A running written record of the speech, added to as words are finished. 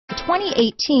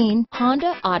2018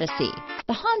 Honda Odyssey.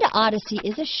 The Honda Odyssey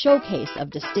is a showcase of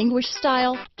distinguished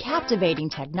style, captivating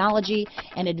technology,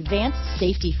 and advanced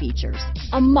safety features.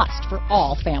 A must for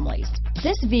all families.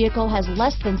 This vehicle has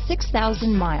less than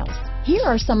 6,000 miles. Here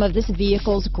are some of this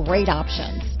vehicle's great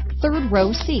options: third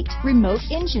row seat, remote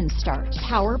engine start,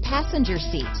 power passenger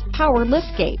seat, power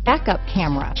liftgate, backup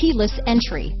camera, keyless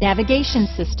entry, navigation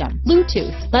system,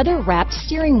 Bluetooth, leather wrapped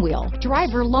steering wheel,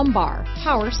 driver lumbar,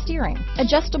 power steering,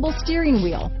 adjustable steering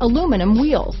wheel, aluminum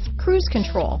wheels, cruise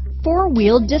control,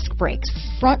 four-wheel disc brakes,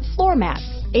 front floor mats,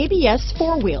 ABS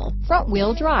four-wheel,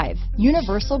 front-wheel drive,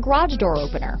 universal garage door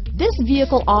opener. This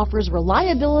vehicle offers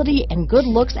reliability and good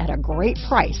looks at a great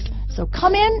price. So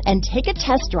come in and take a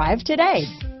test drive today.